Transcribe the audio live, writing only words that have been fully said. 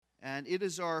And it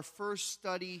is our first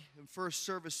study and first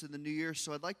service in the new year,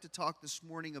 so I'd like to talk this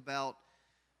morning about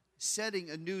setting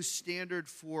a new standard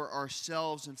for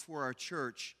ourselves and for our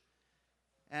church.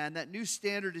 And that new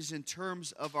standard is in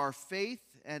terms of our faith,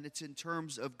 and it's in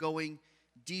terms of going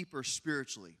deeper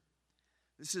spiritually.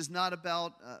 This is not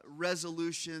about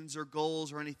resolutions or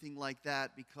goals or anything like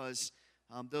that, because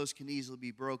those can easily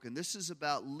be broken. This is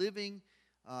about living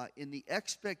in the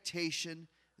expectation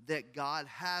that God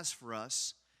has for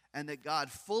us and that God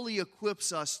fully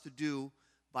equips us to do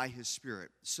by His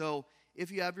Spirit. So if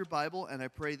you have your Bible, and I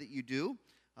pray that you do,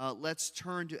 let's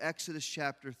turn to Exodus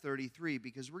chapter 33,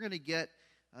 because we're going to get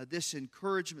this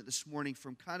encouragement this morning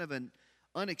from kind of an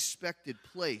unexpected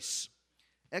place.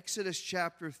 Exodus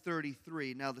chapter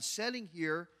 33. Now, the setting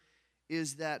here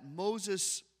is that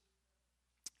Moses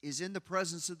is in the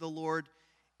presence of the Lord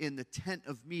in the tent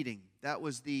of meeting. That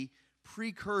was the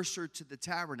precursor to the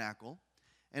tabernacle,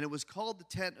 and it was called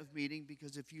the tent of meeting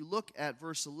because if you look at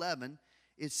verse 11,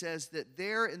 it says that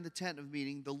there in the tent of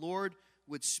meeting, the Lord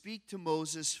would speak to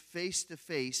Moses face to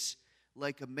face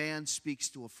like a man speaks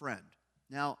to a friend.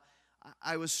 Now,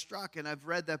 I was struck, and I've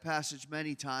read that passage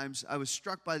many times, I was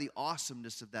struck by the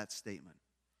awesomeness of that statement.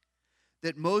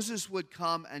 That Moses would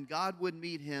come and God would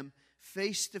meet him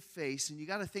face to face, and you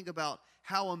got to think about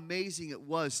how amazing it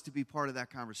was to be part of that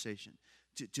conversation.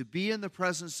 To be in the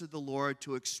presence of the Lord,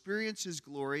 to experience His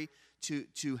glory,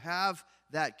 to have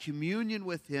that communion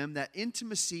with Him, that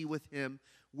intimacy with Him,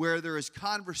 where there is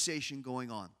conversation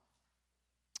going on.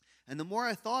 And the more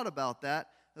I thought about that,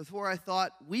 the more I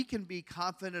thought we can be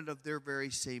confident of their very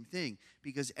same thing.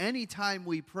 Because anytime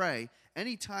we pray,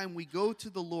 anytime we go to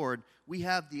the Lord, we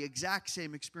have the exact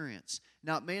same experience.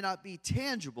 Now, it may not be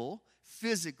tangible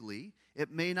physically.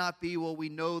 It may not be, well, we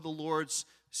know the Lord's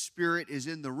Spirit is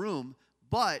in the room,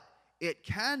 but it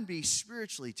can be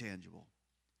spiritually tangible.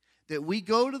 That we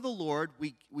go to the Lord,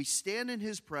 we stand in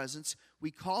His presence,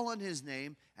 we call on His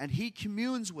name, and He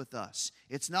communes with us.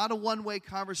 It's not a one-way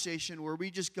conversation where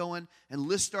we just go in and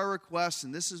list our requests,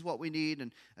 and this is what we need,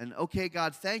 and okay,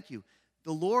 God, thank you.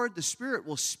 The Lord, the Spirit,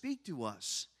 will speak to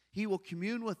us. He will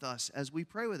commune with us as we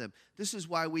pray with Him. This is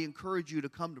why we encourage you to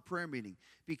come to prayer meeting,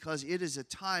 because it is a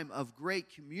time of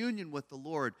great communion with the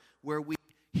Lord where we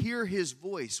hear His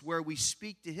voice, where we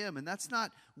speak to Him. And that's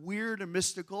not weird or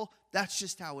mystical. That's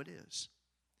just how it is.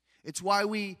 It's why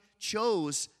we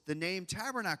chose the name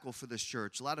Tabernacle for this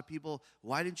church. A lot of people,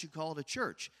 why didn't you call it a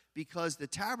church? Because the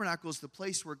tabernacle is the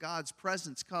place where God's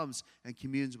presence comes and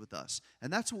communes with us.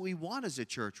 And that's what we want as a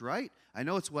church, right? I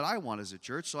know it's what I want as a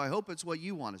church, so I hope it's what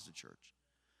you want as a church.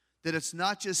 That it's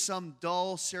not just some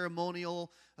dull,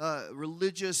 ceremonial,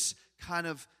 religious kind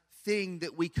of thing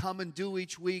that we come and do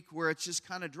each week where it's just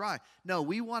kind of dry. No,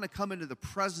 we want to come into the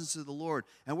presence of the Lord.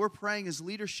 And we're praying as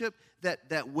leadership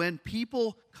that when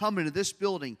people come into this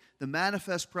building, the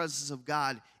manifest presence of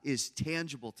God is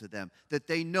tangible to them, that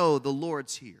they know the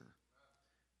Lord's here,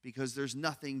 because there's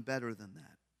nothing better than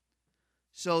that.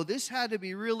 So this had to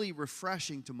be really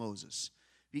refreshing to Moses,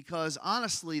 because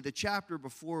honestly, the chapter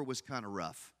before was kind of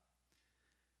rough.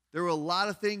 There were a lot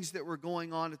of things that were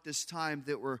going on at this time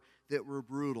that were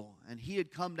brutal. And he had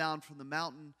come down from the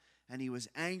mountain, and he was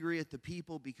angry at the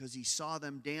people because he saw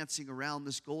them dancing around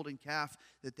this golden calf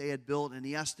that they had built. And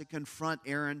he has to confront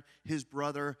Aaron, his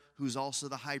brother, who's also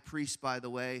the high priest, by the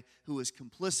way, who was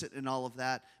complicit in all of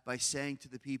that, by saying to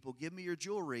the people, "Give me your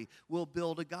jewelry, we'll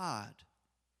build a god."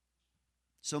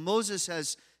 So Moses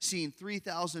has seen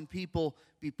 3,000 people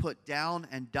be put down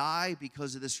and die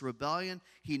because of this rebellion.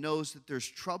 He knows that there's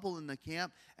trouble in the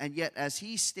camp. And yet, as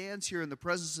he stands here in the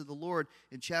presence of the Lord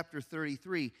in chapter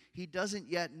 33, he doesn't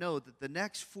yet know that the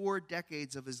next 4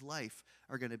 decades of his life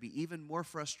are going to be even more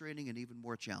frustrating and even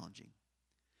more challenging.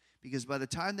 Because by the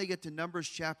time they get to Numbers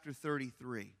chapter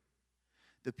 33,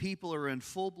 the people are in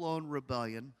full-blown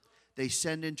rebellion. They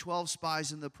send in 12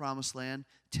 spies in the promised land.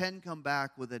 10 come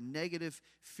back with a negative,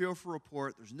 fearful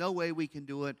report. There's no way we can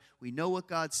do it. We know what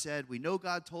God said. We know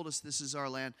God told us this is our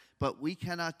land, but we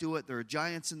cannot do it. There are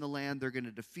giants in the land. They're going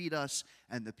to defeat us.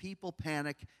 And the people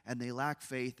panic, and they lack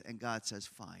faith, and God says,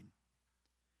 fine.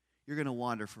 You're going to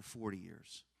wander for 40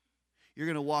 years. You're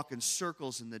going to walk in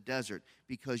circles in the desert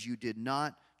because you did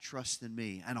not trust in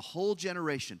me. And a whole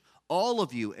generation, all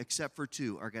of you except for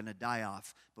 2, are going to die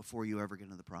off before you ever get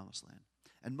into the promised land.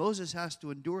 And Moses has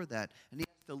to endure that, and he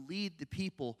has to lead the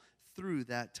people through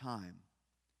that time.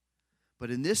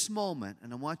 But in this moment,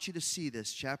 and I want you to see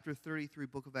this, chapter 33,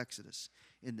 book of Exodus,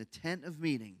 in the tent of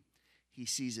meeting, he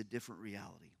sees a different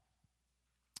reality.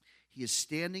 He is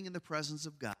standing in the presence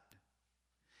of God.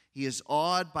 He is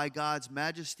awed by God's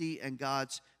majesty and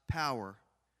God's power.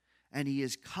 And he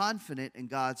is confident in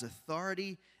God's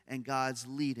authority and God's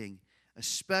leading,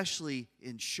 especially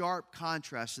in sharp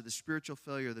contrast to the spiritual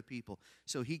failure of the people.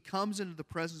 So he comes into the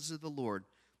presence of the Lord,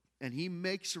 and he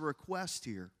makes a request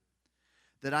here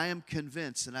that I am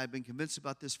convinced, and I've been convinced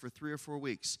about this for 3 or 4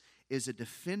 weeks, is a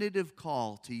definitive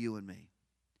call to you and me.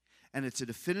 And it's a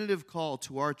definitive call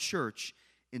to our church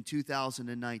in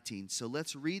 2019. So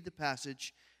let's read the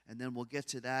passage, and then we'll get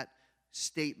to that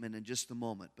statement in just a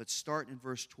moment. But start in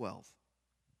verse 12.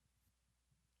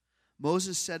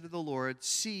 Moses said to the Lord,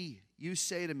 "See, you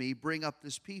say to me, bring up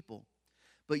this people.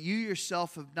 But you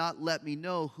yourself have not let me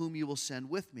know whom you will send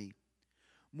with me.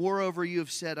 Moreover, you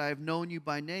have said, I have known you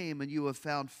by name, and you have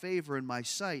found favor in my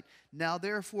sight. Now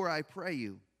therefore I pray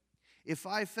you, if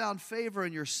I have found favor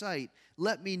in your sight,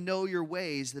 let me know your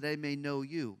ways, that I may know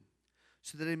you,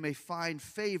 so that I may find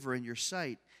favor in your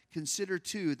sight. Consider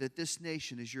too that this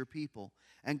nation is your people."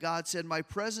 And God said, "My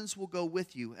presence will go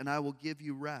with you, and I will give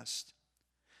you rest."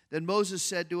 Then Moses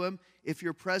said to him, "If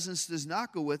your presence does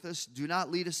not go with us, do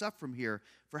not lead us up from here.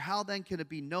 For how then can it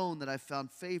be known that I found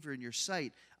favor in your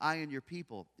sight, I and your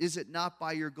people? Is it not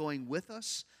by your going with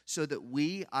us, so that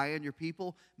we, I and your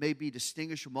people, may be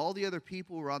distinguished from all the other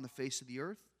people who are on the face of the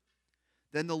earth?"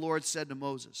 Then the Lord said to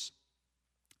Moses,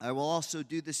 "I will also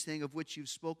do this thing of which you've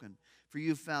spoken, for you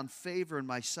have found favor in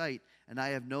my sight, and I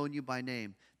have known you by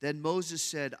name." Then Moses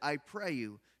said, "I pray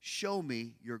you, show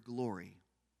me your glory."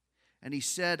 And he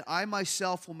said, "I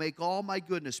myself will make all my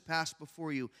goodness pass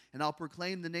before you, and I'll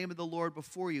proclaim the name of the Lord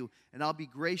before you, and I'll be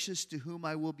gracious to whom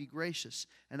I will be gracious,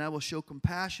 and I will show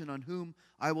compassion on whom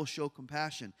I will show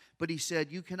compassion." But he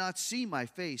said, "You cannot see my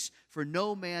face, for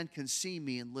no man can see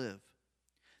me and live."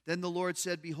 Then the Lord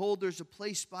said, "Behold, there's a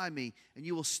place by me, and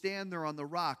you will stand there on the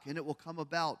rock, and it will come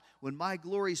about, when my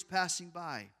glory is passing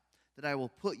by, that I will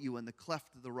put you in the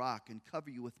cleft of the rock and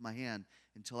cover you with my hand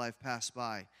until I've passed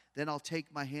by. Then I'll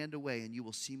take my hand away, and you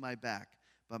will see my back,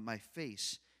 but my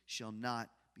face shall not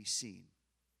be seen."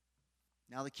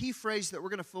 Now, the key phrase that we're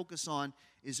going to focus on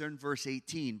is in verse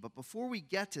 18. But before we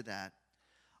get to that,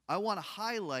 I want to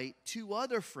highlight 2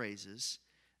 other phrases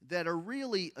that are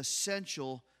really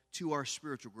essential to our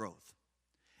spiritual growth.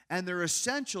 And they're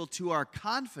essential to our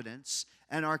confidence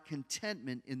and our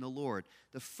contentment in the Lord.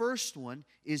 The first one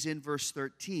is in verse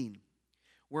 13,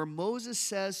 where Moses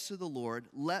says to the Lord,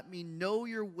 "Let me know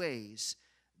your ways,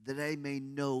 that I may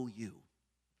know you."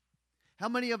 How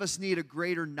many of us need a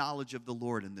greater knowledge of the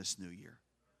Lord in this new year?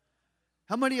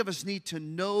 How many of us need to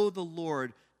know the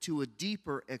Lord to a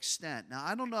deeper extent? Now,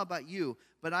 I don't know about you,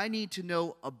 but I need to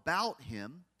know about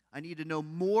Him. I need to know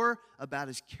more about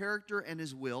His character and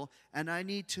His will, and I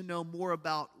need to know more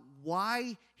about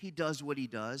why He does what He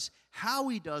does, how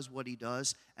He does what He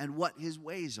does, and what His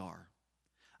ways are.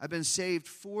 I've been saved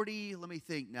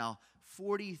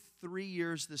 43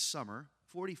 years this summer,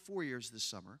 44 years this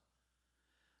summer.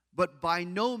 But by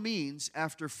no means,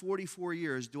 after 44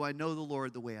 years, do I know the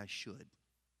Lord the way I should.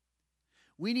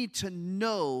 We need to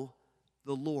know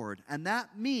the Lord, and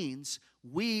that means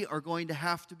we are going to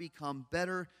have to become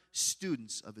better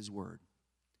students of His Word.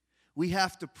 We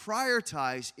have to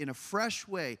prioritize in a fresh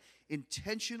way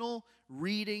intentional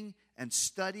reading and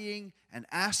studying and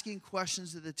asking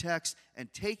questions of the text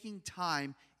and taking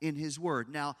time in His Word.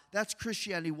 Now, that's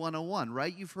Christianity 101,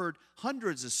 right? You've heard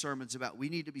hundreds of sermons about we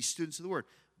need to be students of the Word.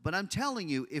 But I'm telling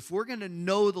you, if we're going to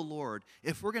know the Lord,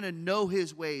 if we're going to know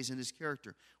His ways and His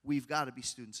character, we've got to be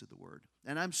students of the Word.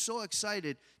 And I'm so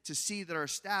excited to see that our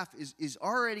staff is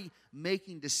already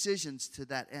making decisions to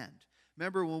that end.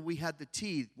 Remember when we had the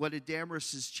tea, what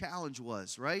Damaris's challenge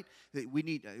was, right? That we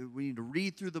need to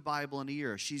read through the Bible in a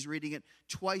year. She's reading it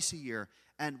twice a year.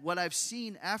 And what I've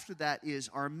seen after that is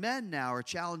our men now are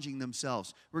challenging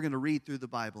themselves. We're going to read through the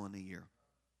Bible in a year.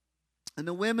 And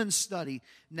the women's study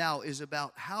now is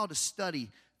about how to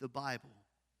study the Bible.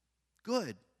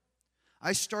 Good.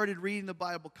 I started reading the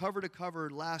Bible cover to cover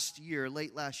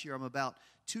late last year. I'm about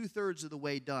 2/3 of the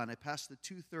way done. I passed the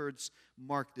 2/3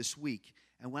 mark this week.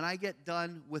 And when I get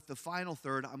done with the final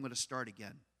third, I'm going to start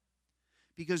again.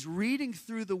 Because reading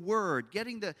through the Word,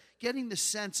 getting the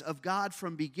sense of God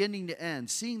from beginning to end,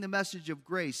 seeing the message of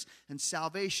grace and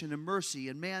salvation and mercy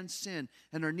and man's sin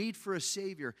and our need for a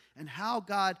Savior, and how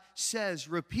God says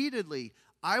repeatedly,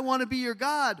 I want to be your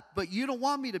God, but you don't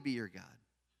want me to be your God.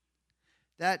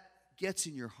 That gets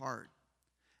in your heart.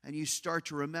 And you start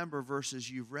to remember verses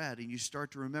you've read, and you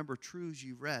start to remember truths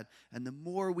you've read. And the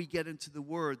more we get into the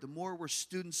Word, the more we're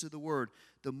students of the Word,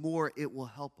 the more it will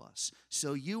help us.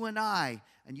 So you and I,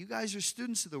 and you guys are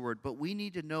students of the Word, but we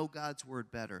need to know God's Word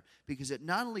better, because it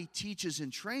not only teaches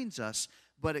and trains us,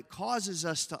 but it causes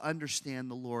us to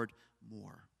understand the Lord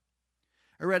more.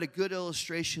 I read a good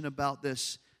illustration about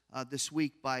this this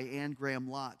week by Anne Graham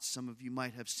Lotz. Some of you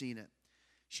might have seen it.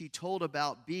 She told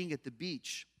about being at the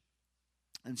beach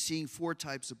and seeing 4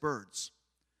 types of birds.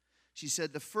 She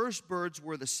said the first birds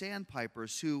were the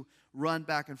sandpipers who run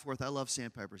back and forth. I love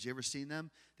sandpipers. You ever seen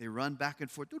them? They run back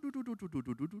and forth.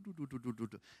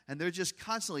 And they're just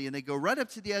constantly, and they go right up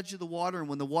to the edge of the water, and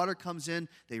when the water comes in,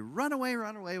 they run away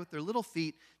with their little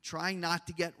feet, trying not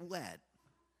to get wet.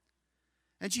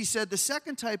 And she said the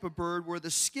second type of bird were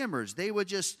the skimmers. They would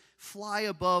just fly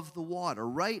above the water,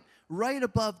 right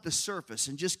above the surface,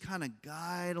 and just kind of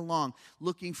guide along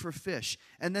looking for fish.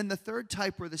 And then the third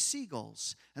type were the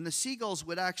seagulls. And the seagulls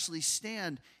would actually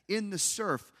stand in the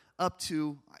surf up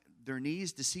to their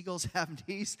knees. Do seagulls have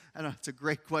knees? I don't know. It's a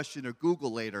great question to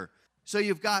Google later. So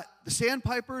you've got the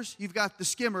sandpipers, you've got the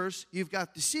skimmers, you've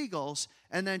got the seagulls,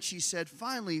 and then she said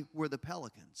finally were the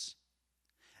pelicans.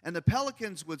 And the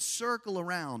pelicans would circle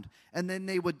around, and then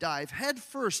they would dive head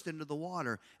first into the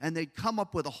water, and they'd come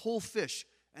up with a whole fish,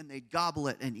 and they'd gobble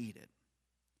it and eat it.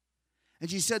 And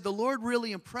she said, the Lord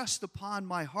really impressed upon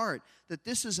my heart that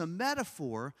this is a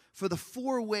metaphor for the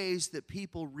 4 ways that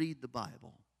people read the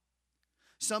Bible.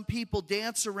 Some people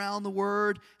dance around the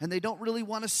Word, and they don't really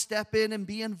want to step in and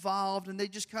be involved, and they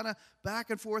just kind of back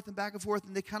and forth, and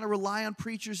they kind of rely on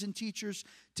preachers and teachers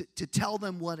to tell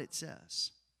them what it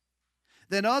says.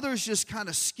 Then others just kind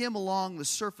of skim along the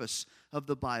surface of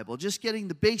the Bible, just getting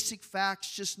the basic facts,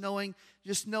 just knowing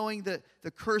the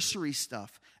cursory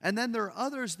stuff. And then there are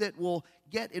others that will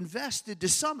get invested to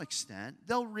some extent.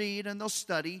 They'll read and they'll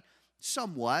study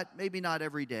somewhat, maybe not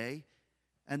every day.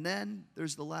 And then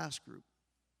there's the last group,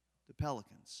 the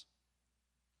pelicans.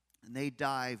 And they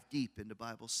dive deep into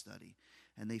Bible study,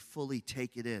 and they fully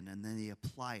take it in, and then they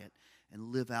apply it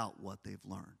and live out what they've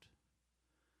learned.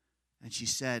 And she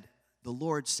said, the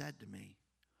Lord said to me,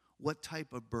 what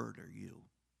type of bird are you?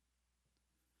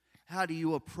 How do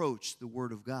you approach the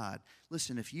Word of God?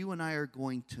 Listen, if you and I are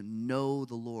going to know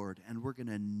the Lord and we're going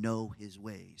to know His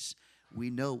ways,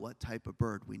 we know what type of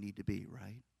bird we need to be,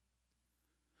 right?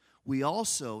 We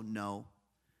also know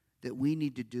that we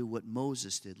need to do what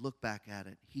Moses did. Look back at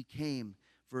it. He came,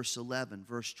 verse 11,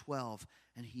 verse 12,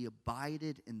 and he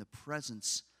abided in the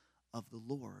presence of the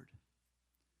Lord.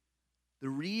 The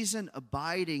reason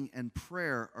abiding and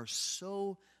prayer are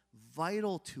so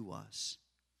vital to us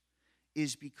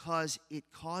is because it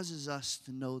causes us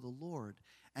to know the Lord.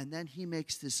 And then he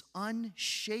makes this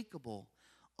unshakable,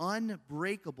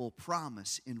 unbreakable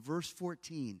promise in verse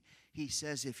 14. He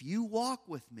says, if you walk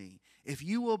with me, if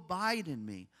you abide in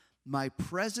me, my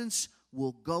presence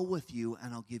will go with you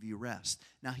and I'll give you rest.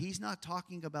 Now, he's not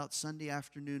talking about Sunday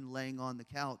afternoon laying on the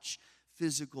couch,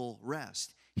 physical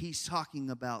rest. He's talking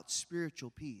about spiritual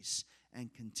peace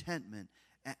and contentment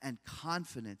and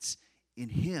confidence in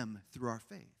Him through our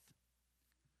faith.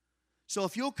 So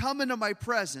if you'll come into my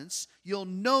presence, you'll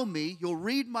know me, you'll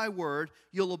read my word,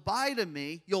 you'll abide in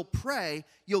me, you'll pray,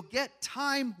 you'll get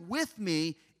time with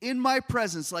me in my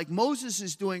presence like Moses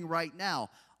is doing right now.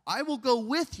 I will go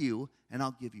with you and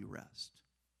I'll give you rest.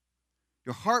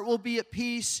 Your heart will be at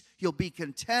peace. You'll be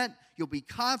content. You'll be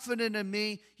confident in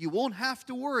me. You won't have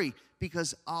to worry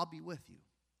because I'll be with you.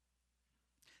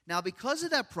 Now, because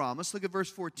of that promise, look at verse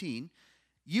 14.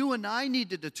 You and I need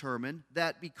to determine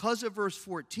that because of verse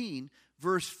 14,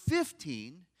 verse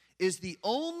 15 is the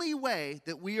only way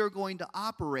that we are going to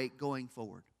operate going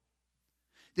forward.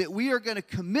 That we are going to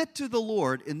commit to the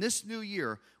Lord in this new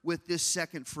year with this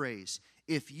second phrase.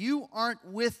 If you aren't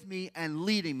with me and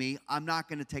leading me, I'm not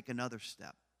going to take another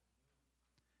step.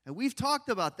 And we've talked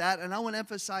about that, and I want to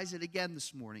emphasize it again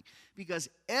this morning, because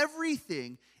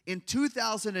everything in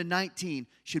 2019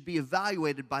 should be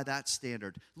evaluated by that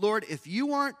standard. Lord, if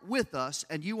you aren't with us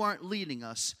and you aren't leading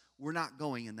us, we're not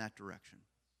going in that direction.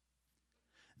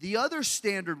 The other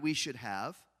standard we should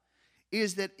have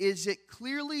is it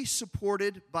clearly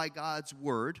supported by God's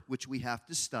word, which we have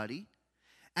to study,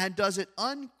 and does it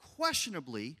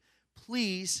unquestionably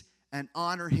please and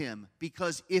honor Him?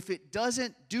 Because if it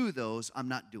doesn't do those, I'm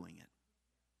not doing it.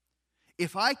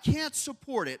 If I can't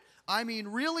support it, I mean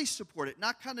really support it,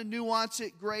 not kind of nuance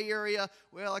it, gray area,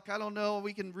 well, like I don't know,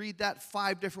 we can read that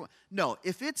 5 different ways. No,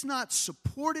 if it's not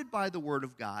supported by the Word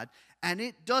of God and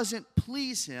it doesn't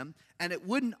please Him and it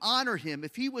wouldn't honor Him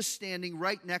if He was standing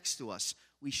right next to us,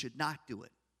 we should not do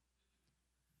it.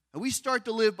 And we start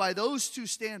to live by those 2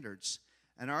 standards,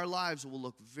 and our lives will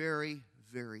look very,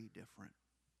 very different.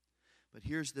 But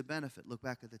here's the benefit. Look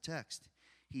back at the text.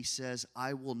 He says,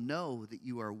 I will know that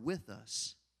you are with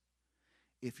us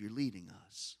if you're leading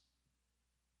us.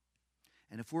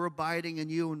 And if we're abiding in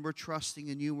you and we're trusting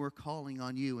in you, we're calling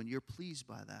on you, and you're pleased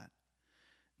by that,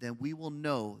 then we will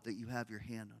know that you have your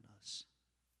hand on us.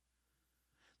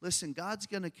 Listen, God's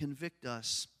going to convict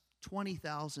us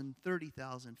 20,000,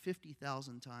 30,000,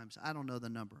 50,000 times. I don't know the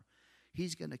number.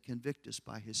 He's going to convict us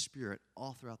by His Spirit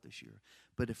all throughout this year.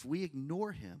 But if we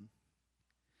ignore Him,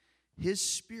 His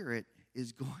Spirit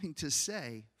is going to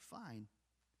say, fine.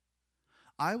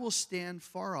 I will stand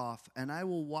far off and I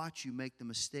will watch you make the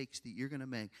mistakes that you're going to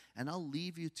make. And I'll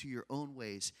leave you to your own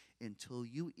ways until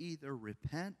you either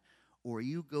repent or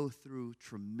you go through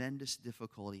tremendous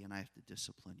difficulty and I have to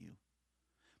discipline you.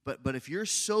 But if you're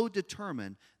so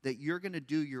determined that you're going to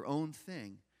do your own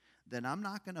thing, then I'm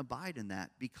not going to abide in that,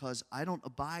 because I don't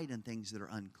abide in things that are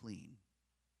unclean.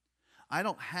 I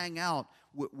don't hang out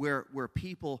where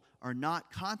people are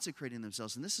not consecrating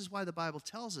themselves. And this is why the Bible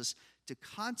tells us to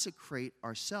consecrate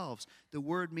ourselves. The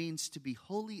word means to be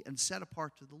holy and set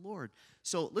apart to the Lord.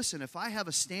 So listen, if I have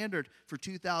a standard for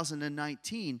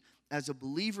 2019 as a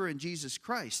believer in Jesus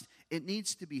Christ, it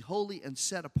needs to be holy and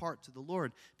set apart to the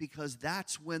Lord, because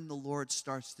that's when the Lord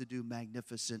starts to do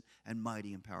magnificent and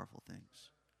mighty and powerful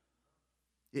things.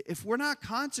 If we're not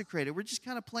consecrated, we're just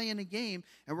kind of playing a game,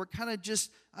 and we're kind of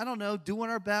just, I don't know, doing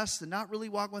our best and not really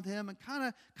walking with Him, and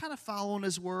kind of following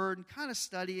His word and kind of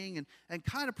studying and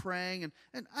kind of praying,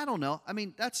 and I don't know. I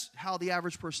mean, that's how the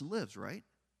average person lives, right?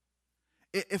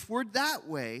 If we're that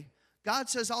way, God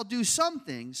says, I'll do some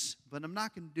things, but I'm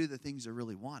not going to do the things I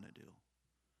really want to do.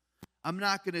 I'm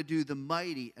not going to do the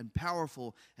mighty and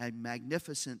powerful and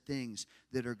magnificent things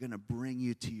that are going to bring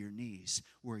you to your knees,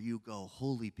 where you go,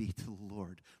 holy be to the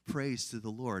Lord, praise to the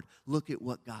Lord. Look at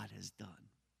what God has done.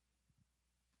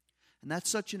 And that's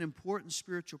such an important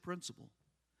spiritual principle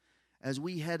as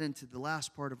we head into the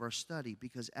last part of our study,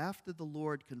 because after the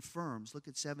Lord confirms, look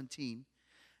at 17,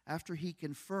 after He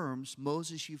confirms,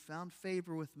 Moses, you found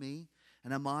favor with me,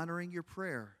 and I'm honoring your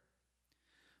prayer.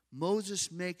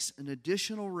 Moses makes an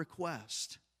additional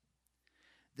request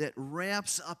that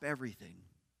ramps up everything,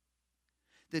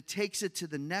 that takes it to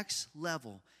the next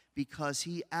level, because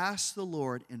he asks the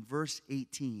Lord in verse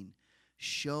 18,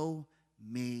 show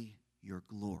me your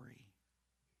glory.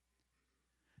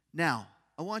 Now,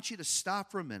 I want you to stop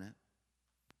for a minute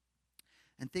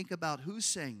and think about who's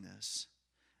saying this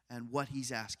and what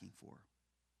he's asking for.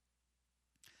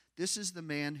 This is the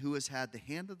man who has had the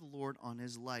hand of the Lord on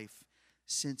his life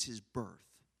since his birth.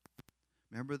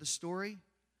 Remember the story?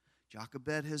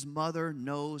 Jochebed, his mother,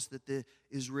 knows that the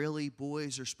Israeli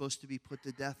boys are supposed to be put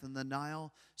to death in the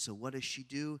Nile. So what does she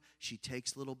do? She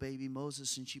takes little baby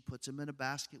Moses and she puts him in a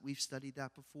basket. We've studied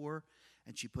that before.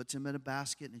 And she puts him in a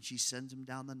basket and she sends him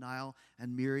down the Nile.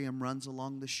 And Miriam runs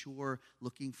along the shore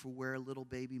looking for where little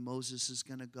baby Moses is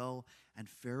going to go. And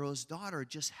Pharaoh's daughter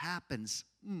just happens,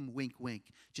 wink,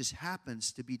 wink, just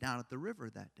happens to be down at the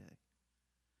river that day.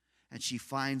 And she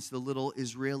finds the little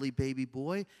Israeli baby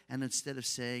boy, and instead of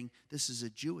saying, this is a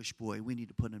Jewish boy, we need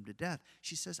to put him to death,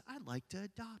 she says, I'd like to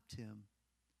adopt him.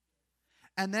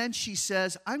 And then she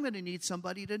says, I'm going to need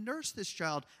somebody to nurse this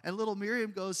child. And little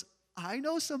Miriam goes, I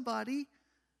know somebody.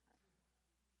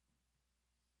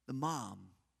 The mom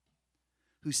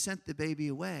who sent the baby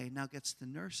away now gets to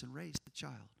nurse and raise the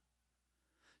child.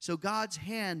 So God's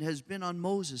hand has been on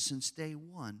Moses since day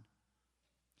one.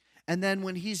 And then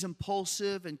when he's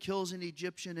impulsive and kills an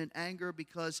Egyptian in anger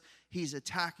because he's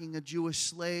attacking a Jewish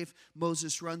slave,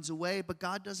 Moses runs away. But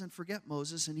God doesn't forget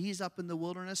Moses, and he's up in the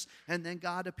wilderness. And then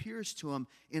God appears to him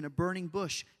in a burning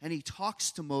bush, and he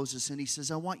talks to Moses, and he says,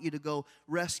 I want you to go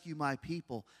rescue my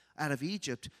people out of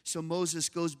Egypt. So Moses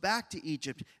goes back to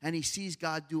Egypt, and he sees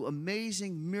God do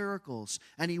amazing miracles,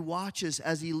 and he watches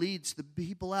as he leads the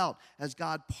people out, as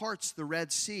God parts the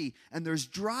Red Sea, and there's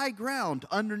dry ground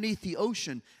underneath the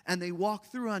ocean, and they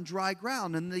walk through on dry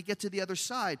ground, and they get to the other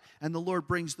side, and the Lord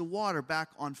brings the water back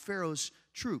on Pharaoh's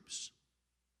troops.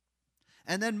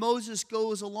 And then Moses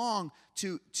goes along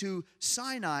to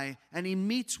Sinai, and he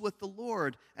meets with the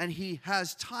Lord, and he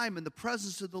has time in the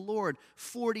presence of the Lord,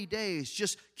 40 days,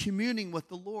 just communing with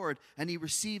the Lord, and he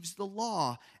receives the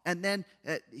law. And then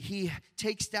he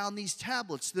takes down these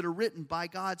tablets that are written by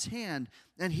God's hand,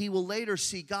 and he will later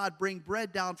see God bring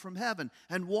bread down from heaven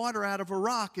and water out of a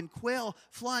rock and quail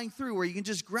flying through where you can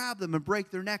just grab them and break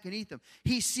their neck and eat them.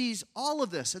 He sees all of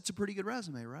this. That's a pretty good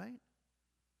resume, right?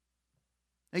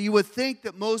 Now, you would think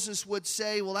that Moses would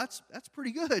say, well, that's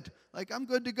pretty good. Like, I'm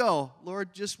good to go.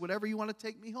 Lord, just whatever you want to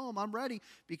take me home, I'm ready,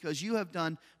 because you have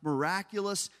done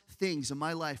miraculous things in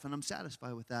my life, and I'm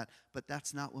satisfied with that. But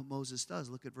that's not what Moses does.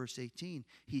 Look at verse 18.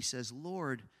 He says,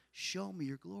 Lord, show me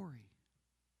your glory.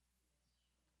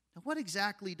 Now, what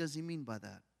exactly does he mean by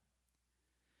that?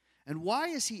 And why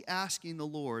is he asking the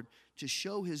Lord to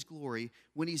show his glory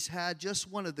when he's had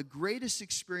just one of the greatest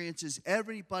experiences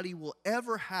everybody will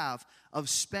ever have of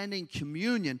spending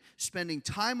communion, spending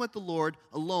time with the Lord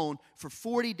alone for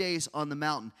 40 days on the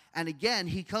mountain? And again,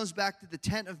 he comes back to the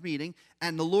tent of meeting,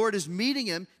 and the Lord is meeting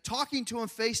him, talking to him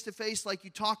face to face like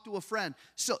you talk to a friend.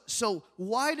 So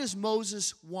why does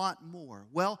Moses want more?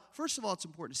 Well, first of all, it's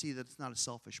important to see that it's not a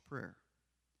selfish prayer.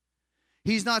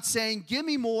 He's not saying, give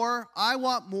me more, I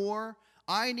want more,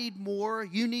 I need more,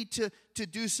 you need to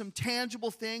do some tangible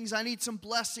things, I need some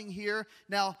blessing here.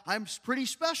 Now, I'm pretty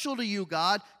special to you,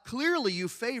 God. Clearly, you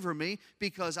favor me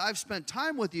because I've spent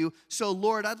time with you. So,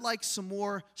 Lord, I'd like some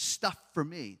more stuff for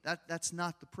me. That's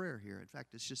not the prayer here. In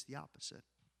fact, it's just the opposite.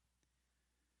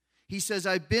 He says,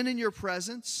 I've been in your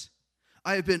presence.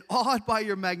 I have been awed by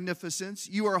your magnificence.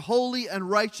 You are holy and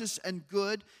righteous and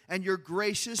good, and you're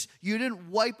gracious. You didn't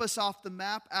wipe us off the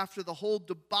map after the whole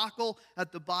debacle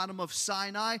at the bottom of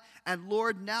Sinai. And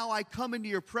Lord, now I come into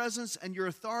your presence and your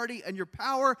authority and your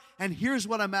power, and here's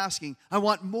what I'm asking. I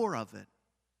want more of it.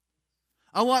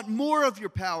 I want more of your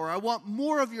power. I want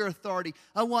more of your authority.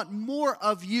 I want more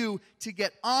of you to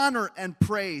get honor and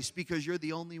praise because you're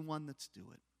the only one that's do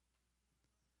it.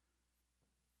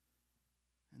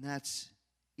 And that's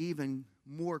even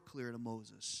more clear to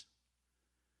Moses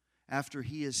after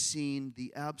he has seen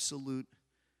the absolute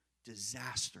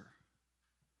disaster,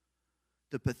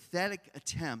 the pathetic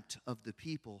attempt of the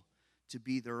people to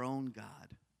be their own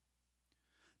God,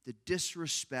 the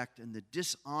disrespect and the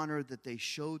dishonor that they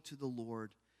showed to the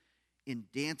Lord in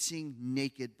dancing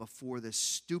naked before this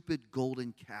stupid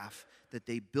golden calf that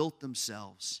they built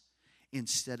themselves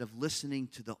instead of listening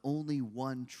to the only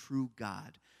one true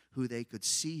God, who they could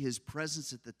see his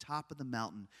presence at the top of the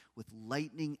mountain with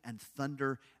lightning and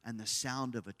thunder and the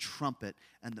sound of a trumpet.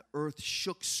 And the earth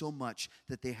shook so much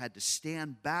that they had to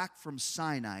stand back from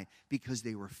Sinai because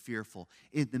they were fearful.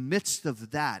 In the midst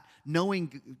of that,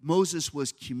 knowing Moses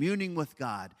was communing with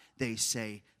God, they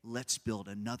say, let's build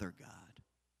another God.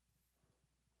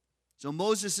 So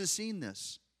Moses has seen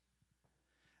this.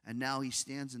 And now he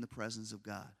stands in the presence of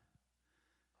God.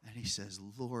 And he says,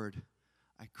 Lord,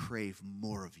 I crave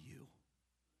more of you.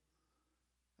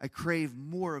 I crave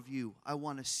more of you. I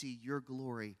want to see your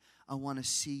glory. I want to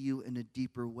see you in a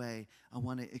deeper way. I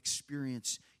want to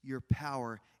experience your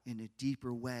power in a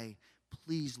deeper way.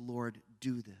 Please, Lord,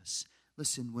 do this.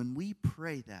 Listen, when we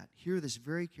pray that, hear this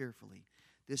very carefully,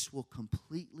 this will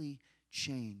completely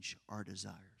change our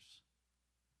desires.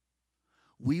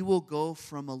 We will go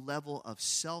from a level of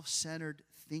self-centered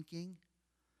thinking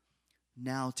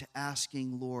now to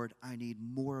asking, Lord, I need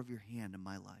more of your hand in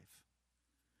my life.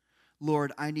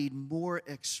 Lord, I need more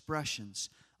expressions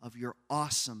of your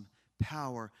awesome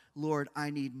power. Lord, I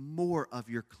need more of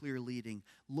your clear leading.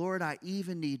 Lord, I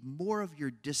even need more of your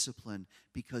discipline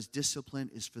because discipline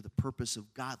is for the purpose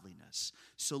of godliness.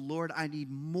 So, Lord, I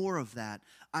need more of that.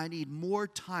 I need more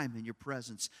time in your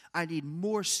presence. I need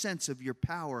more sense of your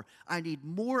power. I need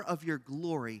more of your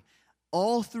glory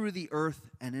all through the earth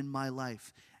and in my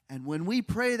life. And when we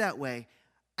pray that way,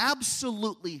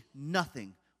 absolutely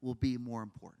nothing will be more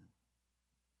important.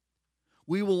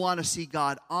 We will want to see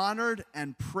God honored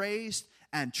and praised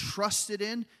and trusted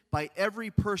in by every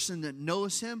person that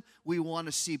knows him. We want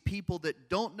to see people that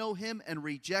don't know him and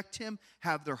reject him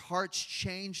have their hearts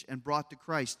changed and brought to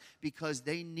Christ because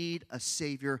they need a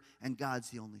Savior, and God's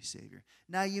the only Savior.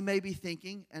 Now you may be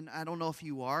thinking, and I don't know if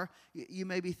you are, you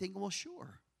may be thinking, well,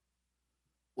 sure.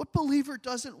 What believer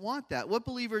doesn't want that? What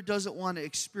believer doesn't want to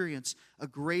experience a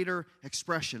greater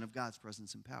expression of God's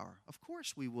presence and power? Of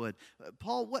course we would.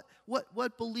 Paul,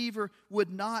 what believer would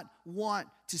not want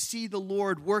to see the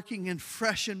Lord working in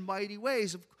fresh and mighty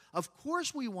ways? Of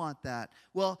course we want that.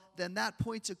 Well, then that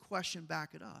points a question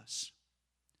back at us.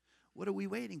 What are we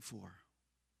waiting for?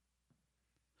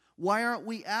 Why aren't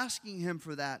we asking him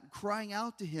for that, crying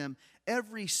out to him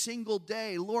every single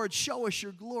day, Lord, show us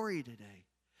your glory today?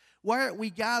 Why aren't we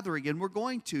gathering? And we're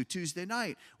going to Tuesday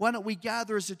night. Why don't we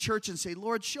gather as a church and say,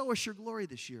 Lord, show us your glory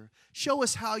this year. Show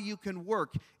us how you can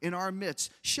work in our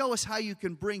midst. Show us how you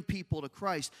can bring people to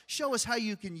Christ. Show us how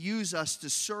you can use us to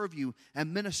serve you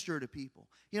and minister to people.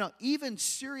 You know, even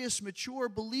serious, mature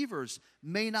believers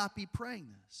may not be praying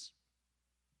this.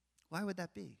 Why would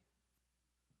that be?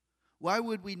 Why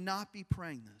would we not be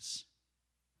praying this?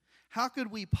 How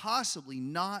could we possibly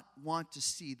not want to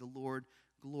see the Lord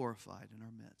glorified in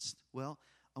our midst? Well,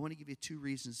 I want to give you two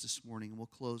reasons this morning, and we'll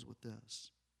close with this.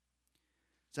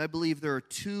 So I believe there are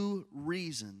two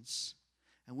reasons,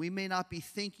 and we may not be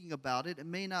thinking about it. It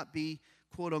may not be,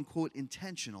 quote unquote,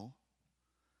 intentional,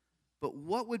 but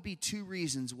what would be two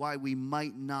reasons why we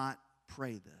might not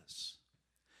pray this?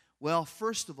 Well,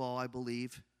 first of all, I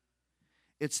believe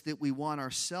it's that we want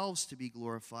ourselves to be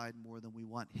glorified more than we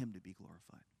want Him to be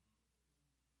glorified.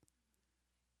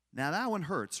 Now that one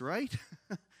hurts, right?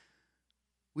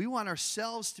 We want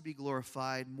ourselves to be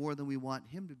glorified more than we want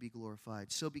Him to be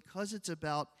glorified. So because it's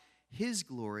about His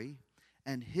glory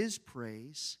and His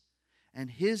praise and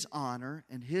His honor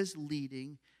and His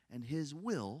leading and His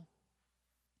will,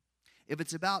 if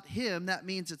it's about Him, that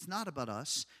means it's not about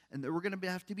us, and that we're going to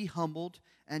have to be humbled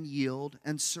and yield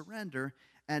and surrender.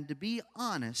 And to be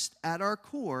honest, at our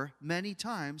core, many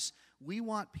times, we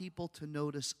want people to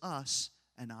notice us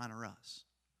and honor us.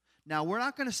 Now, we're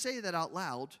not going to say that out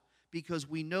loud because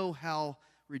we know how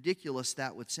ridiculous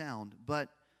that would sound. But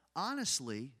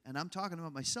honestly, and I'm talking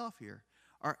about myself here,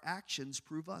 our actions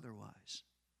prove otherwise.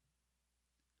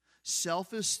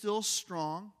 Self is still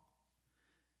strong,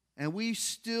 and we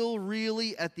still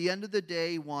really, at the end of the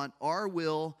day, want our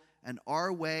will and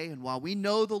our way. And while we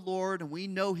know the Lord, and we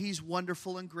know He's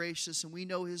wonderful and gracious, and we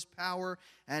know His power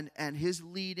and His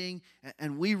leading,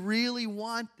 and we really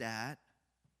want that,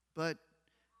 but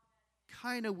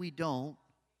kind of we don't.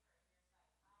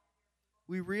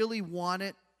 We really want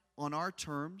it on our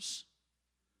terms.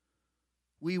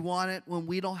 We want it when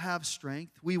we don't have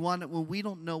strength. We want it when we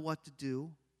don't know what to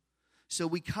do. So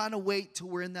we kind of wait till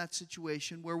we're in that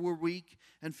situation where we're weak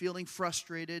and feeling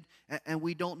frustrated and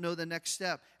we don't know the next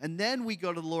step. And then we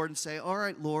go to the Lord and say, all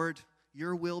right, Lord,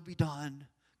 your will be done.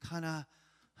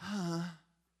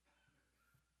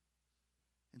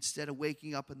 Instead of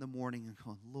waking up in the morning and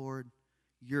going, Lord,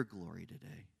 your glory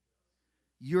today.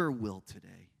 Your will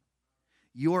today.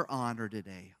 Your honor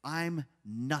today. I'm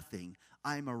nothing.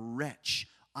 I'm a wretch.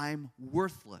 I'm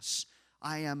worthless.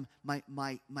 I am,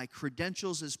 my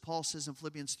credentials, as Paul says in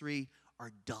Philippians 3,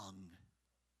 are dung.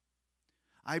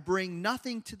 I bring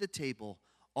nothing to the table.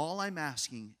 All I'm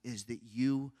asking is that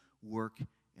you work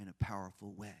in a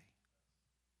powerful way.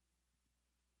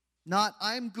 Not,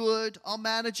 I'm good, I'll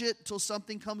manage it until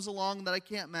something comes along that I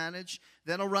can't manage.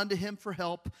 Then I'll run to Him for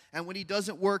help. And when He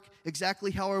doesn't work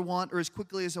exactly how I want or as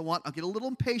quickly as I want, I'll get a little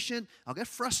impatient, I'll get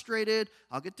frustrated,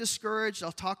 I'll get discouraged,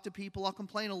 I'll talk to people, I'll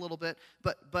complain a little bit.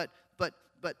 But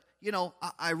you know,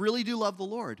 I really do love the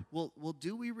Lord. Well,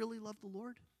 do we really love the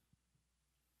Lord?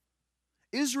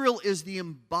 Israel is the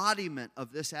embodiment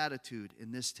of this attitude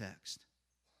in this text.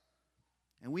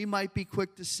 And we might be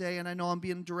quick to say, and I know I'm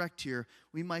being direct here,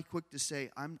 we might quick to say,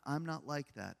 I'm not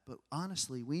like that. But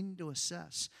honestly, we need to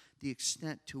assess the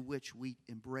extent to which we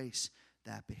embrace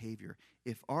that behavior.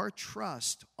 If our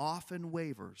trust often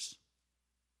wavers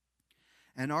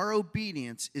and our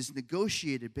obedience is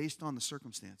negotiated based on the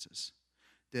circumstances,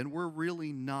 then we're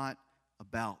really not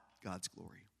about God's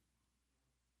glory.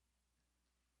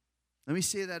 Let me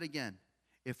say that again.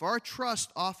 If our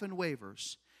trust often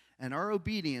wavers and our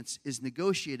obedience is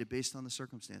negotiated based on the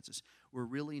circumstances, we're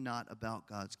really not about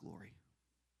God's glory.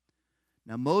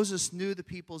 Now, Moses knew the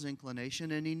people's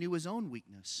inclination, and he knew his own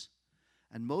weakness.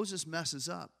 And Moses messes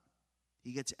up.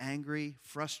 He gets angry,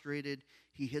 frustrated.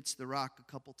 He hits the rock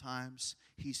a couple times.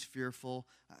 He's fearful.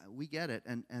 We get it,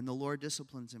 and the Lord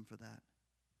disciplines him for that.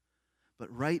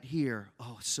 But right here,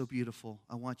 oh, it's so beautiful.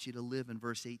 I want you to live in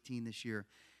verse 18 this year.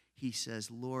 He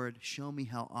says, Lord, show me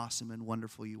how awesome and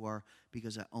wonderful you are,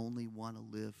 because I only want to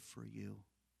live for you.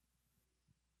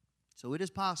 So it is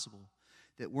possible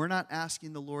that we're not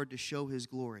asking the Lord to show His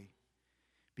glory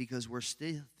because we're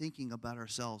still thinking about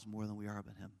ourselves more than we are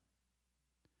about Him.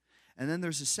 And then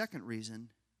there's a second reason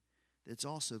that's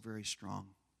also very strong.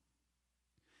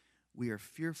 We are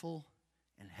fearful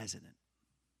and hesitant.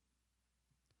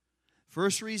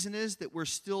 First reason is that we're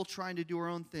still trying to do our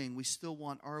own thing. We still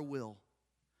want our will.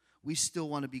 We still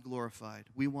want to be glorified.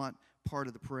 We want part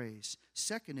of the praise.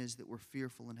 Second is that we're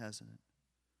fearful and hesitant.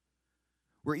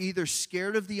 We're either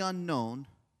scared of the unknown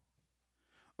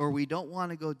or we don't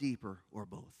want to go deeper, or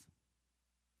both.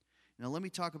 Now let me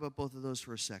talk about both of those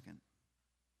for a second.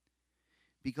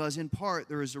 Because in part,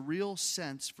 there is a real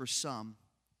sense for some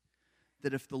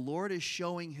that if the Lord is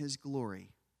showing His glory,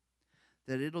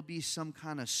 that it'll be some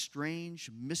kind of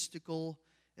strange, mystical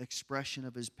expression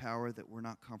of His power that we're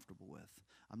not comfortable with.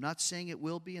 I'm not saying it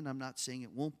will be, and I'm not saying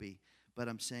it won't be, but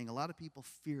I'm saying a lot of people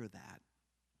fear that.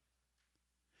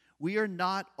 We are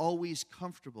not always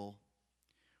comfortable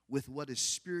with what is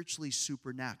spiritually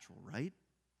supernatural, right?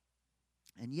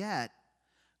 And yet,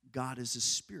 God is a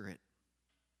spirit.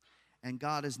 And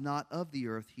God is not of the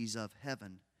earth, He's of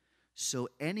heaven. So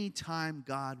anytime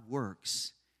God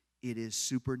works, it is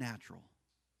supernatural.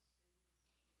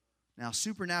 Now,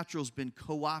 supernatural's been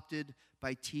co-opted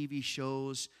by TV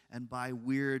shows and by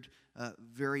weird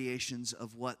variations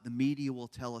of what the media will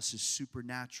tell us is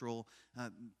supernatural,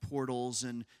 portals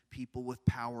and people with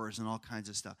powers and all kinds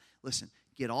of stuff. Listen,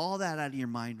 get all that out of your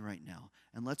mind right now,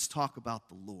 and let's talk about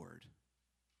the Lord.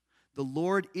 The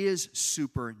Lord is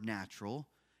supernatural.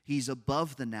 He's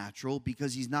above the natural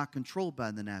because he's not controlled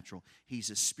by the natural. He's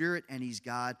a spirit and he's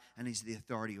God and he's the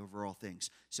authority over all things.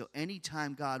 So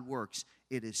anytime God works,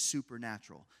 it is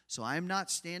supernatural. So I'm not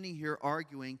standing here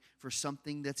arguing for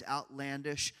something that's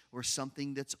outlandish or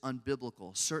something that's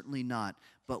unbiblical. Certainly not.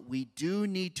 But we do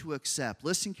need to accept,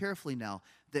 listen carefully now,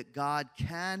 that God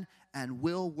can and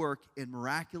will work in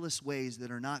miraculous ways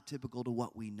that are not typical to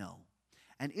what we know.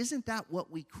 And isn't that what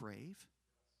we crave?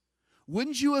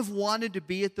 Wouldn't you have wanted to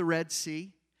be at the Red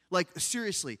Sea? Like,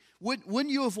 seriously, wouldn't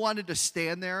you have wanted to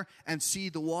stand there and see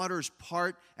the waters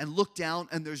part and look down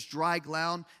and there's dry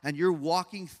ground and you're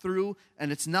walking through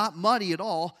and it's not muddy at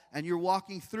all and you're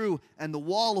walking through and the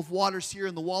wall of water's here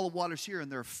and the wall of water's here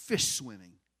and there are fish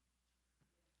swimming?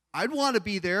 I'd want to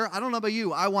be there. I don't know about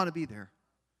you. I want to be there.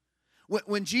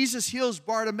 When Jesus heals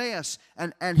Bartimaeus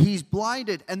and he's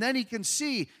blinded and then he can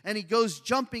see and he goes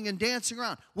jumping and dancing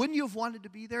around, wouldn't you have wanted to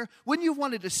be there? Wouldn't you have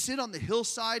wanted to sit on the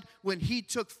hillside when he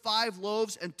took 5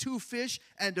 loaves and 2 fish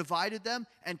and divided them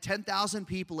and 10,000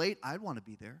 people ate? I'd want to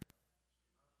be there.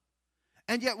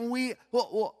 And yet when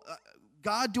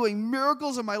God doing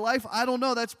miracles in my life, I don't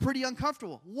know, that's pretty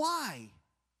uncomfortable. Why?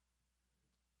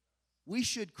 We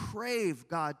should crave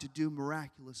God to do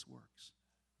miraculous works.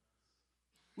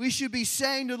 We should be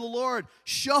saying to the Lord,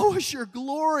 show us your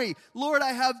glory. Lord,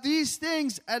 I have these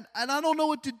things, and I don't know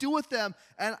what to do with them,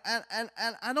 and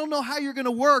I don't know how you're going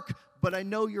to work, but I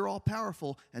know you're all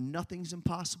powerful, and nothing's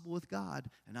impossible with God,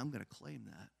 and I'm going to claim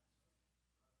that.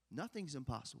 Nothing's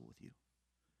impossible with you.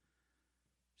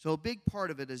 So a big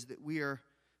part of it is that we are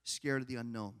scared of the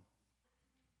unknown.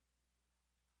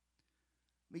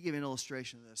 Let me give you an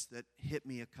illustration of this that hit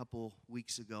me a couple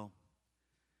weeks ago.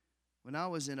 When I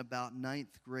was in about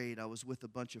 9th grade, I was with a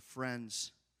bunch of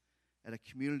friends at a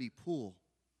community pool.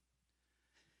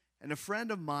 And a friend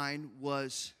of mine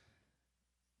was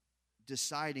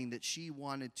deciding that she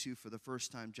wanted to, for the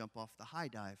first time, jump off the high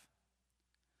dive.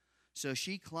 So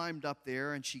she climbed up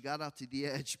there and she got out to the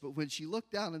edge. But when she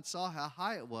looked down and saw how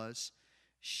high it was,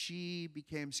 she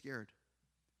became scared.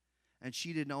 And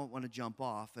she did not want to jump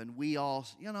off. And we all,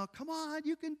 come on,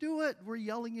 you can do it. We're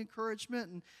yelling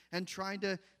encouragement and trying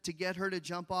to get her to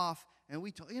jump off. And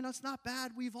we told, it's not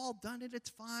bad. We've all done it.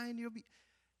 It's fine.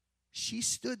 She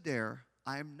stood there,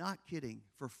 I am not kidding,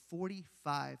 for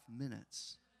 45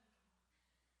 minutes.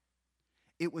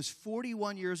 It was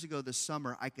 41 years ago this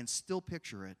summer. I can still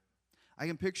picture it.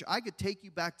 I could take you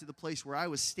back to the place where I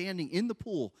was standing in the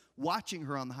pool watching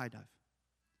her on the high dive.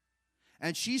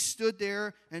 And she stood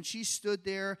there, and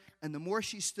the more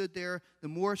she stood there, the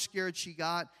more scared she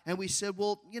got. And we said,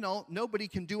 well, nobody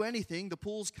can do anything. The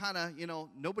pool's kind of,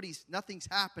 nothing's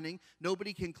happening.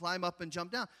 Nobody can climb up and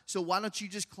jump down. So why don't you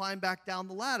just climb back down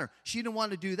the ladder? She didn't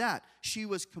want to do that. She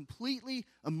was completely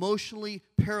emotionally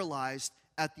paralyzed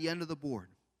at the end of the board.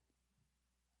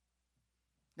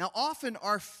 Now, often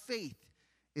our faith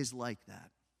is like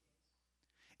that.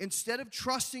 Instead of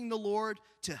trusting the Lord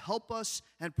to help us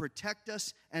and protect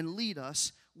us and lead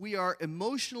us, we are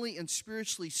emotionally and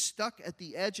spiritually stuck at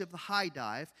the edge of the high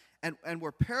dive, and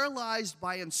we're paralyzed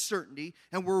by uncertainty,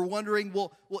 and we're wondering,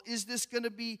 well, is this going to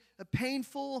be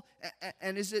painful,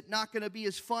 and is it not going to be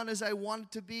as fun as I want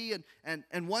it to be,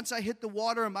 and once I hit the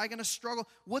water, am I going to struggle?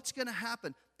 What's going to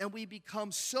happen? And we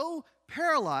become so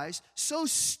paralyzed, so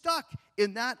stuck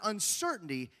in that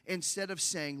uncertainty, instead of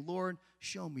saying, Lord,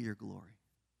 show me your glory.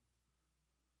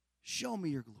 Show me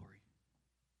your glory.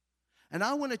 And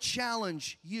I want to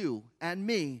challenge you and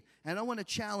me, and I want to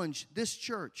challenge this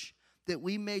church that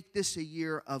we make this a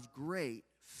year of great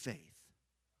faith.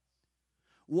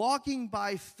 Walking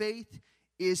by faith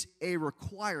is a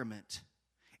requirement.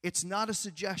 It's not a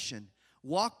suggestion.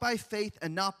 Walk by faith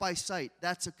and not by sight.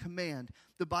 That's a command.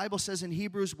 The Bible says in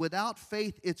Hebrews, without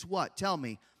faith, it's what? Tell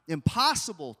me.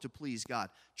 Impossible to please God.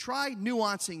 Try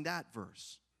nuancing that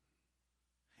verse.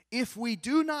 If we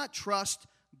do not trust,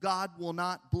 God will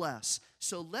not bless.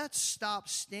 So let's stop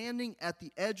standing at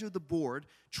the edge of the board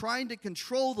trying to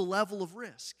control the level of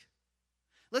risk.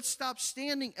 Let's stop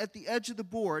standing at the edge of the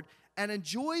board and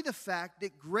enjoy the fact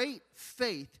that great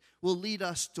faith will lead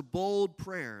us to bold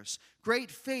prayers.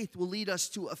 Great faith will lead us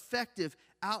to effective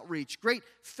outreach. Great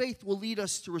faith will lead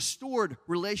us to restored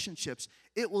relationships.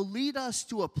 It will lead us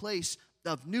to a place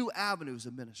of new avenues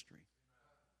of ministry.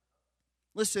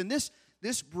 Listen,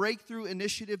 this breakthrough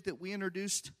initiative that we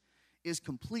introduced is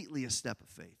completely a step of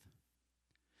faith.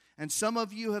 And some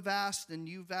of you have asked, and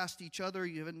you've asked each other,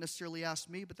 you haven't necessarily asked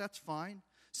me, but that's fine.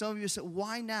 Some of you said,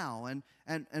 why now?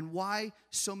 And why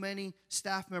so many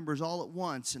staff members all at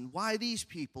once? And why these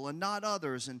people and not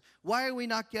others? And why are we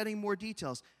not getting more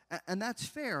details? And that's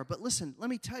fair. But listen, let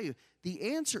me tell you,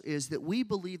 the answer is that we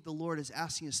believe the Lord is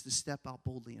asking us to step out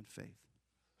boldly in faith.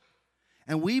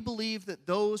 And we believe that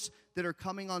those that are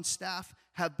coming on staff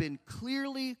have been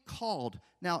clearly called.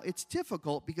 Now, it's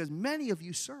difficult because many of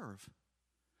you serve.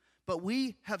 But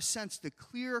we have sensed a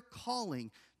clear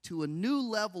calling to a new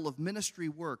level of ministry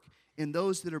work in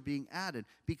those that are being added,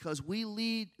 because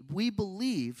we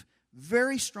believe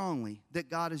very strongly that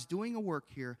God is doing a work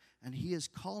here, and He is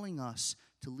calling us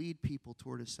to lead people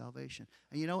toward His salvation.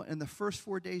 And you know, in the first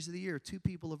 4 days of the year, 2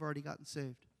 people have already gotten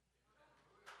saved.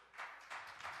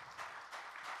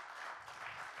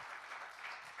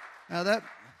 Now that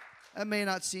may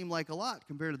not seem like a lot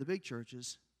compared to the big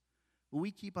churches, but we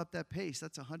keep up that pace.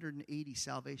 That's 180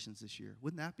 salvations this year.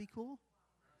 Wouldn't that be cool?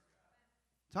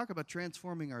 Talk about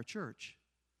transforming our church.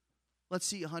 Let's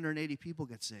see 180 people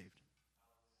get saved.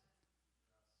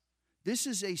 This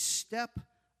is a step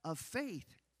of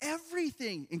faith.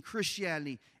 Everything in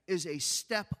Christianity is a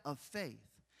step of faith.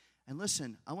 And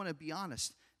listen, I want to be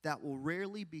honest, that will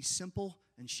rarely be simple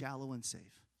and shallow and safe.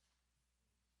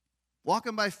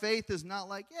 Walking by faith is not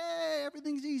like, yay,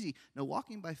 everything's easy. No,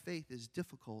 walking by faith is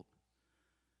difficult.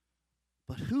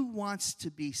 But who wants to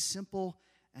be simple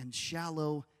and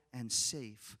shallow and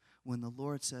safe when the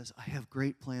Lord says, I have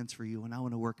great plans for you and I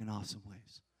want to work in awesome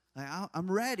ways? I'm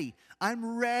ready.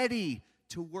 I'm ready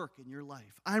to work in your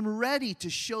life. I'm ready to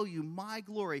show you my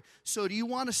glory. So do you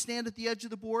want to stand at the edge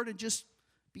of the board and just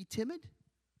be timid?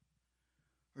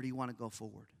 Or do you want to go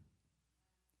forward?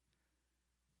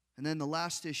 And then the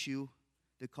last issue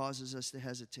that causes us to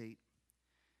hesitate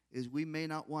is we may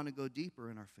not want to go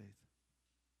deeper in our faith.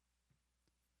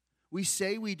 We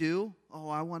say we do. Oh,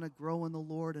 I want to grow in the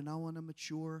Lord and I want to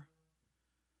mature.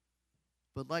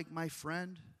 But like my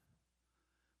friend,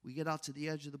 we get out to the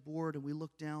edge of the board and we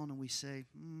look down and we say,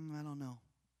 I don't know.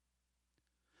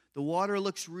 The water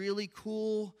looks really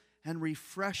cool and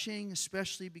refreshing,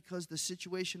 especially because the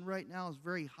situation right now is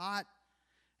very hot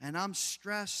and I'm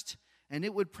stressed. And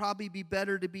it would probably be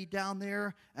better to be down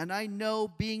there. And I know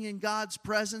being in God's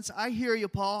presence, I hear you,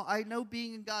 Paul. I know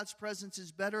being in God's presence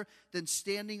is better than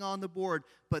standing on the board.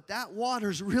 But that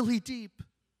water's really deep.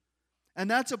 And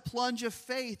that's a plunge of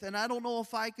faith. And I don't know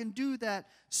if I can do that.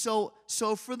 So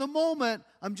for the moment,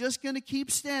 I'm just going to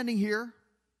keep standing here.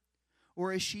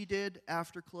 Or as she did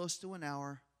after close to an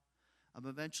hour, I'm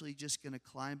eventually just going to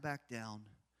climb back down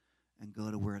and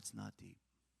go to where it's not deep.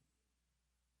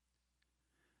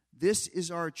 This is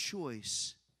our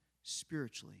choice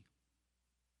spiritually.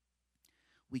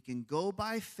 We can go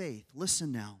by faith.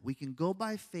 Listen now. We can go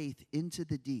by faith into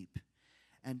the deep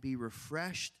and be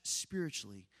refreshed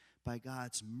spiritually by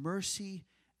God's mercy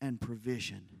and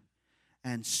provision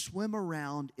and swim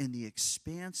around in the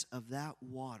expanse of that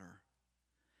water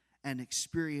and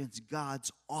experience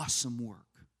God's awesome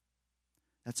work.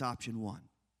 That's option 1.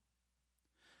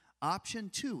 Option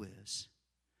 2 is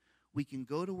we can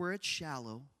go to where it's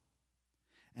shallow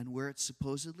and where it's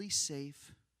supposedly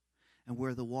safe, and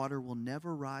where the water will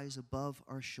never rise above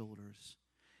our shoulders,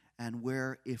 and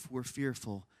where, if we're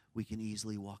fearful, we can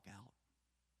easily walk out.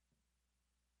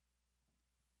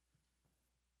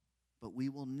 But we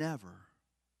will never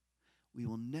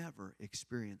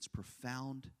experience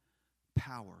profound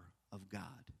power of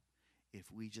God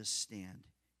if we just stand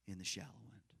in the shallow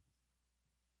end.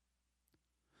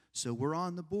 So we're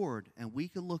on the board, and we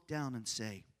can look down and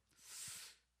say,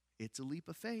 it's a leap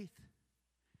of faith,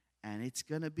 and it's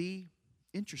going to be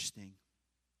interesting.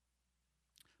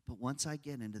 But once I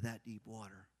get into that deep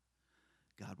water,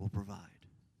 God will provide.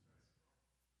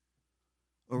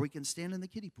 Or we can stand in the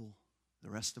kiddie pool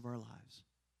the rest of our lives.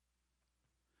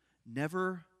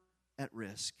 Never at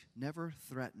risk, never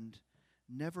threatened,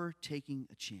 never taking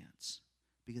a chance.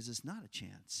 Because it's not a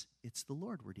chance, it's the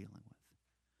Lord we're dealing with.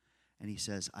 And He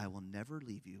says, I will never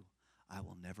leave you, I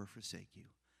will never forsake you,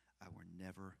 I will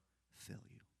never fail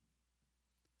you.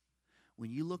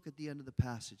 When you look at the end of the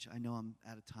passage, I know I'm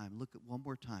out of time. Look at one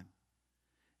more time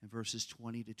in verses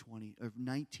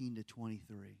 19 to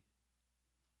 23.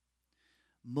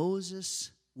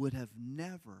 Moses would have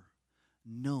never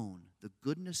known the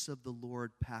goodness of the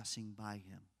Lord passing by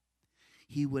him.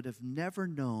 He would have never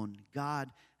known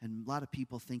God, and a lot of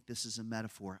people think this is a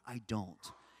metaphor. I don't.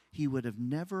 He would have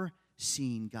never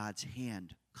seen God's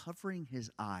hand covering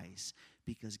his eyes,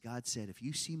 because God said, if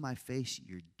you see my face,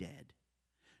 you're dead.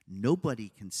 Nobody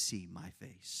can see my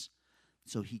face.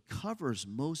 So he covers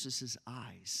Moses'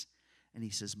 eyes, and he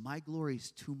says, my glory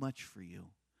is too much for you,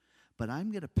 but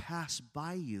I'm going to pass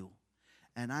by you,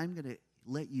 and I'm going to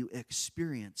let you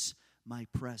experience my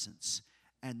presence.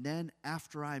 And then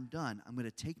after I'm done, I'm going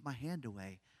to take my hand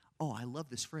away. Oh, I love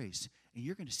this phrase. And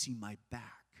you're going to see my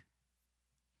back.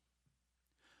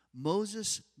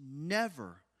 Moses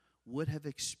never would have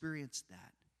experienced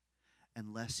that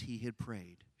unless he had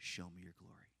prayed, show me your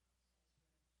glory.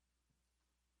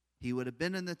 He would have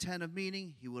been in the tent of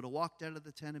meeting. He would have walked out of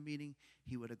the tent of meeting.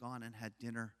 He would have gone and had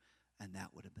dinner, and that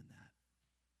would have been that.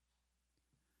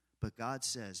 But God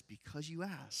says, because you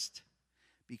asked,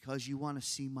 because you want to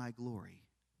see my glory,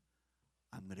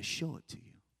 I'm going to show it to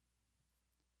you.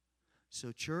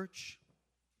 So, church,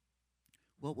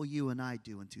 what will you and I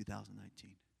do in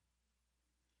 2019?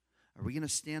 Are we going to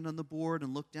stand on the board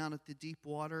and look down at the deep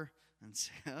water and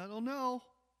say, I don't know?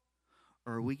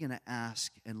 Or are we going to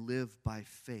ask and live by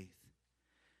faith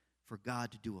for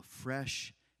God to do a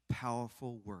fresh,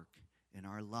 powerful work in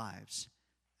our lives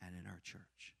and in our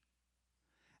church?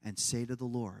 And say to the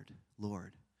Lord,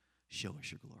 Lord, show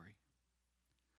us your glory.